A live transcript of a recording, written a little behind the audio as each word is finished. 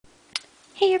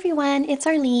Hey everyone, it's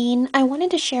Arlene. I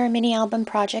wanted to share a mini album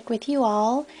project with you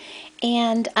all.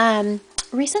 And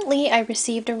recently I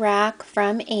received a rack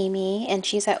from Amy, and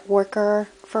she's at Worker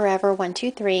Forever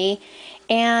 123.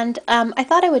 And I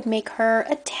thought I would make her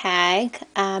a tag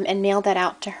and mail that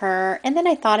out to her. And then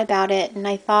I thought about it and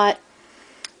I thought,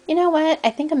 you know what?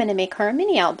 I think I'm going to make her a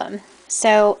mini album.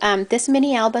 So this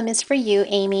mini album is for you,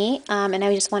 Amy, and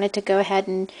I just wanted to go ahead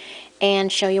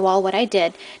and show you all what I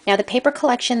did. Now the paper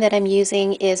collection that I'm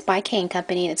using is by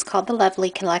K&Company, and it's called the Lovely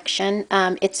Collection.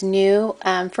 It's new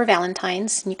for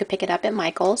Valentine's, and you could pick it up at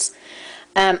Michael's.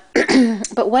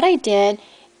 But what I did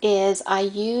is I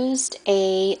used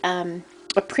a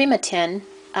Prima tin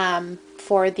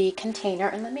for the container,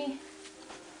 and let me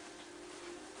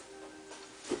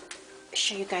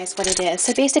show you guys what it is.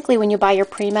 So basically when you buy your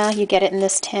Prima, you get it in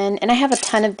this tin, and I have a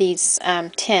ton of these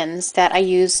tins that I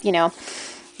use,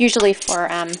 usually for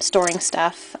storing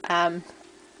stuff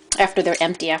after they're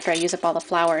empty, after I use up all the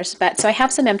flowers. But so I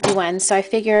have some empty ones, so I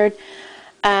figured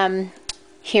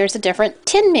here's a different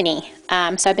tin mini.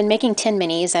 So I've been making tin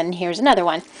minis, and here's another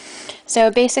one.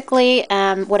 So basically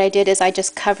what I did is I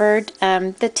just covered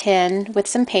the tin with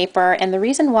some paper, and the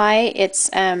reason why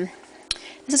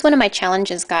this is one of my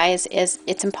challenges, guys, is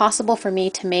it's impossible for me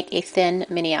to make a thin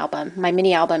mini album. My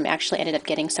mini album actually ended up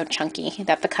getting so chunky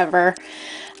that the cover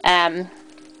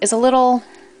is a little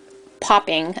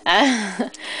popping.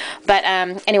 But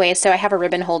anyway, so I have a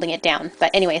ribbon holding it down. But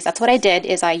anyways, that's what I did,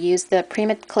 is I used the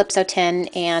Prima Calypso tin,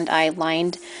 and I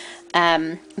lined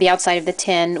the outside of the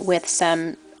tin with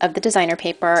some of the designer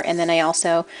paper, and then I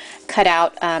also cut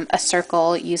out a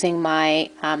circle using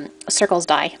my circles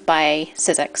die by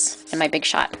Sizzix in my Big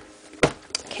Shot.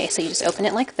 Okay, so you just open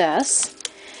it like this.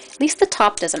 At least the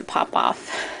top doesn't pop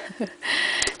off.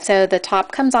 So the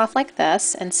top comes off like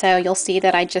this, and so you'll see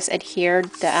that I just adhered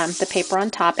the paper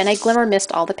on top, and I glimmer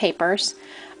mist all the papers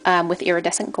with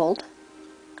iridescent gold,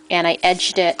 and I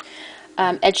edged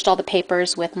all the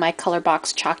papers with my Color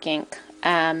Box chalk ink,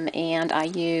 and I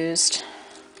used,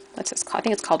 what's this called? I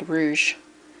think it's called Rouge.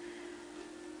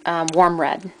 Warm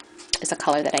red is the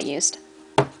color that I used.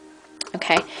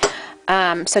 Okay,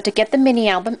 so to get the mini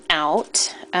album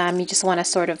out, you just want to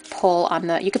sort of pull on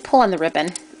you could pull on the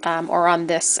ribbon or on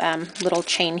this little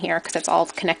chain here, because it's all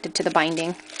connected to the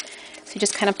binding. So you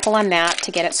just kind of pull on that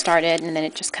to get it started, and then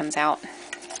it just comes out.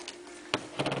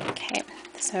 Okay,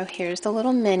 so here's the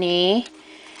little mini.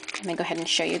 Let me go ahead and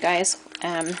show you guys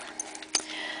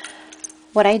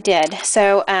what I did.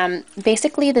 So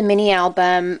basically the mini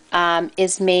album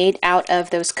is made out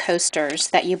of those coasters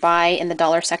that you buy in the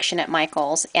dollar section at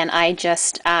Michael's, and I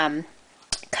just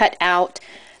cut out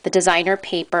the designer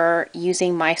paper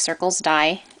using my circles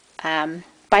die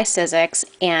by Sizzix,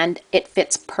 and it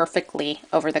fits perfectly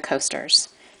over the coasters.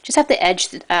 Just have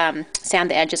to sand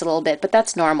the edges a little bit, but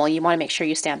that's normal. You want to make sure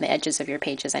you sand the edges of your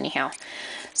pages anyhow.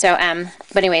 So,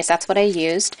 but anyways, that's what I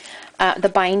used.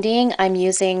 The binding, I'm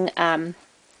using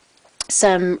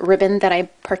some ribbon that I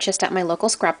purchased at my local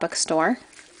scrapbook store.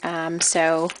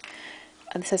 So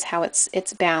this is how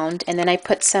it's bound, and then I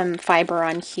put some fiber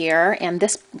on here, and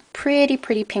this pretty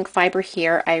pink fiber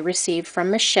here I received from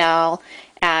Michelle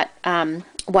at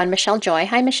One Michelle Joy.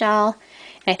 Hi, Michelle.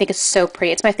 And I think it's so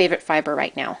pretty. It's my favorite fiber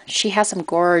right now. She has some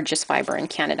gorgeous fiber in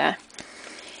Canada.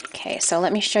 Okay, so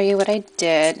let me show you what I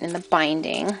did in the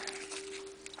binding.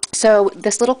 So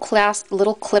this little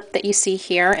clip that you see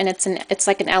here, and it's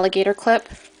like an alligator clip.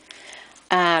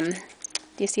 Do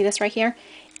you see this right here?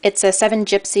 It's a Seven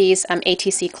Gypsies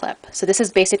ATC clip. So this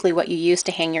is basically what you use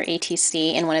to hang your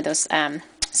ATC in one of those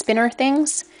spinner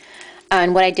things.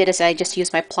 And what I did is I just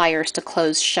used my pliers to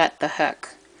close shut the hook.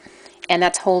 And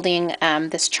that's holding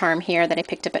this charm here that I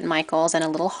picked up at Michael's, and a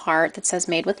little heart that says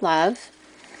Made with Love.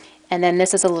 And then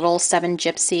this is a little Seven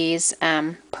Gypsies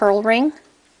pearl ring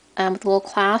with a little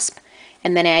clasp.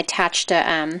 And then I attached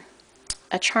a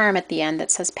charm at the end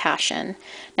that says Passion.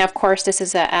 Now, of course, this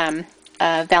is a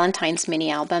Valentine's mini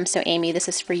album. So Amy, this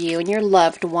is for you and your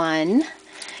loved one,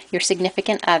 your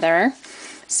significant other.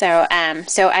 So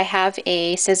so I have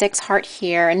a Sizzix heart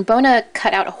here, and Bona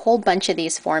cut out a whole bunch of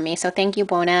these for me. So thank you,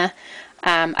 Bona.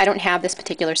 I don't have this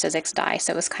particular Sizzix die,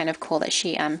 so it was kind of cool that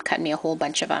she cut me a whole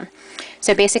bunch of them.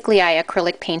 So basically I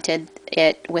acrylic painted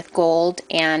it with gold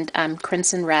and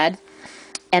crimson red,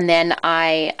 and then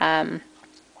I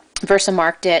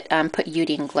Versamarked it, put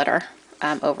Udine glitter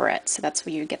over it, so that's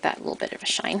where you get that little bit of a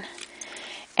shine.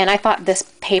 And I thought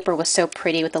this paper was so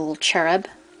pretty with the little cherub,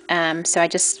 so I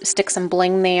just stick some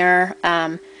bling there,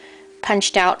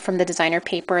 punched out from the designer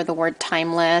paper the word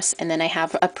Timeless, and then I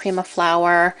have a Prima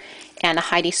flower and a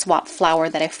Heidi Swap flower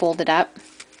that I folded up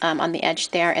on the edge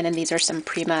there, and then these are some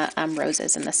Prima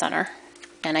roses in the center.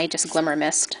 and I just glimmer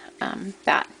mist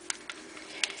that.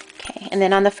 Okay, and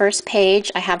then on the first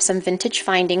page I have some vintage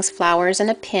findings, flowers,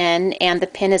 and a pin, and the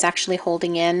pin is actually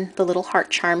holding in the little heart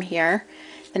charm here.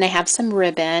 Then I have some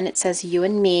ribbon. It says you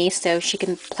and me, so she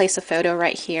can place a photo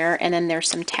right here, and then there's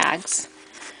some tags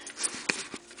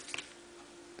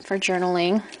for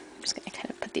journaling. I'm just going to kind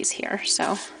of put these here.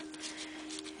 So,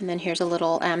 and then here's a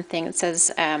little thing that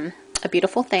says a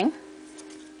beautiful thing,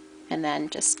 and then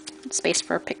just space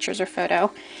for pictures or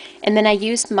photo. And then I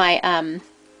used my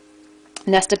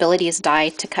Nestabilities die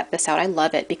to cut this out. I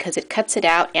love it because it cuts it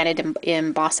out and it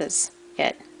embosses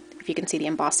it. If you can see the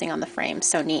embossing on the frame,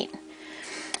 so neat.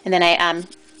 And then I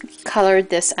colored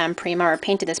this Prima, or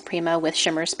painted this Prima with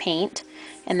Shimmer's paint.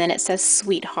 And then it says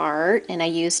Sweetheart, and I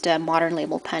used a Modern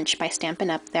Label Punch by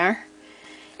Stampin' Up! There.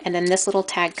 And then this little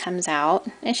tag comes out.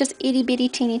 And it's just itty bitty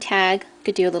teeny tag.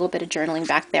 Could do a little bit of journaling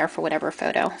back there for whatever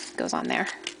photo goes on there.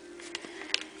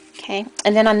 Okay,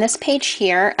 and then on this page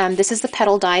here, this is the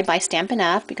petal die by Stampin'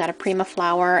 Up! You got a Prima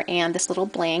flower and this little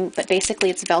bling, but basically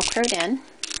it's Velcroed in.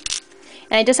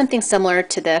 And I did something similar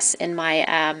to this in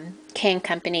my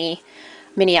K&Company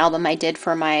mini album I did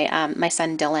for my my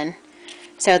son Dylan.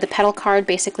 So the petal card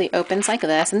basically opens like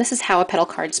this, and this is how a petal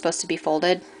card is supposed to be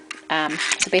folded.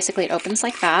 So basically it opens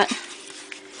like that,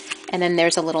 and then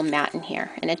there's a little mat in here,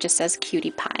 and it just says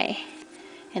Cutie Pie.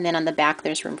 And then on the back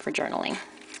there's room for journaling.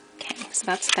 Okay, so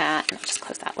that's that. I'll just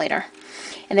close that later.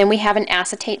 And then we have an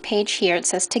acetate page here. It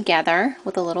says Together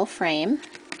with a little frame.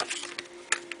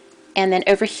 And then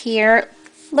over here,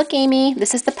 look, Amy,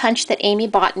 this is the punch that Amy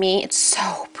bought me. It's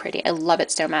so pretty. I love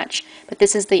it so much. But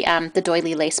this is the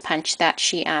doily lace punch that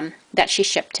she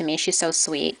shipped to me. She's so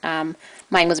sweet.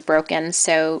 Mine was broken,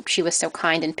 so she was so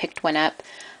kind and picked one up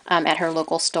at her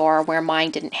local store where mine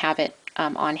didn't have it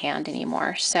on hand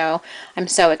anymore. So I'm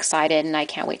so excited, and I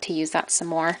can't wait to use that some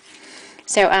more.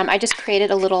 So I just created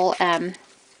a little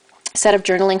set of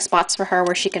journaling spots for her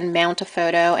where she can mount a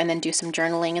photo and then do some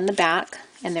journaling in the back.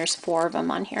 And there's 4 of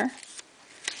them on here.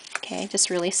 Okay, just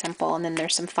really simple. And then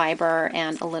there's some fiber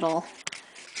and a little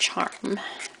charm,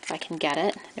 if I can get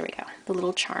it. There we go, the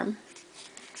little charm.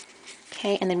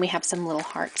 Okay, and then we have some little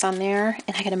hearts on there.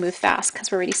 And I gotta move fast because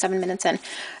we're already 7 minutes in.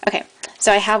 Okay,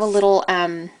 so I have a little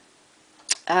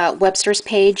Webster's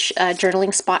page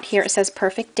journaling spot here. It says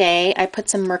Perfect Day. I put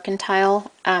some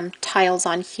mercantile tiles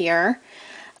on here,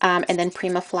 and then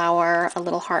Prima flower, a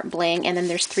little heart bling, and then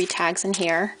there's 3 tags in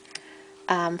here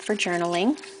for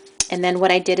journaling. And then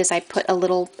what I did is I put a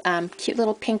little cute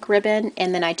little pink ribbon,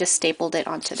 and then I just stapled it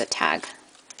onto the tag.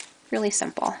 Really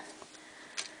simple.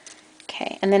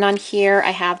 Okay, and then on here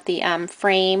I have the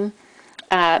frame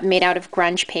made out of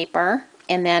grunge paper.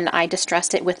 And then I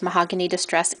distressed it with mahogany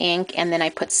distress ink, and then I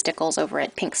put stickles over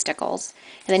it, pink stickles.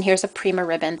 And then here's a Prima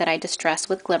ribbon that I distressed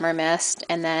with glimmer mist,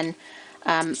 and then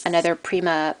another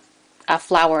Prima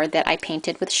flower that I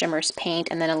painted with Shimmer's paint,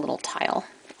 and then a little tile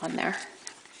on there.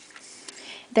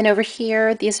 Then over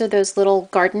here, these are those little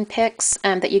garden picks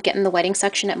that you get in the wedding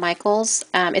section at Michael's.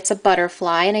 It's a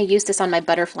butterfly, and I used this on my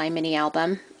butterfly mini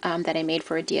album that I made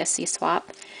for a DSC swap.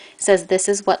 It says, "This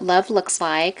is what love looks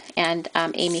like," and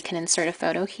Amy can insert a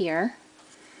photo here.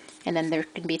 And then there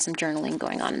can be some journaling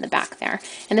going on in the back there.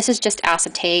 And this is just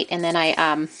acetate, and then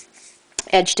I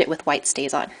edged it with white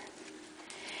Stays On.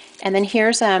 And then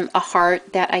here's a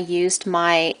heart that I used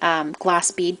my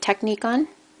glass bead technique on.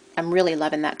 I'm really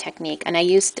loving that technique. And I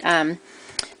used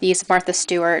these Martha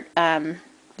Stewart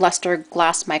luster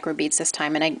glass micro beads this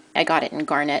time, and I got it in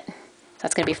garnet. So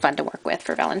that's going to be fun to work with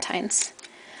for Valentine's.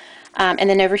 And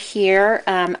then over here,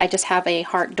 I just have a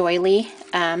heart doily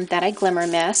that I glimmer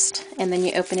mist, and then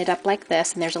you open it up like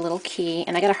this, and there's a little key.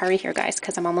 And I gotta hurry here, guys,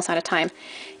 because I'm almost out of time.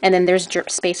 And then there's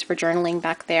space for journaling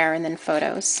back there, and then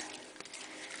photos.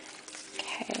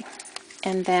 Okay.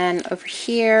 And then over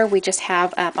here, we just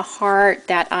have a heart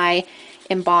that I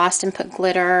embossed and put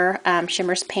glitter,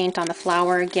 Shimmer's paint on the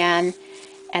flower again,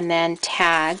 and then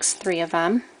tags, 3 of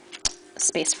them.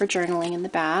 Space for journaling in the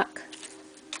back.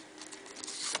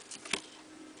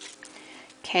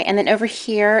 Okay, and then over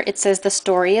here it says The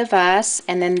Story of Us,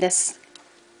 and then this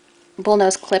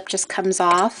bullnose clip just comes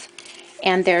off,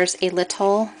 and there's a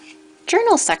little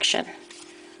journal section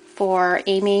for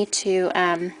Amy to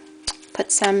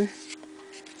put some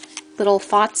little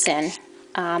thoughts in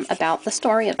about the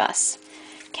story of us.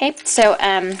 Okay, so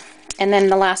and then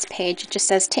the last page, it just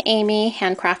says, "To Amy,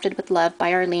 handcrafted with love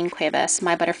by Arlene Cuevas,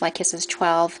 My Butterfly Kisses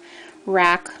 12,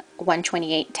 rack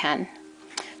 12810.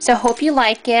 So hope you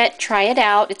like it. Try it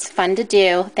out. It's fun to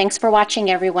do. Thanks for watching,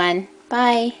 everyone.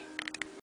 Bye.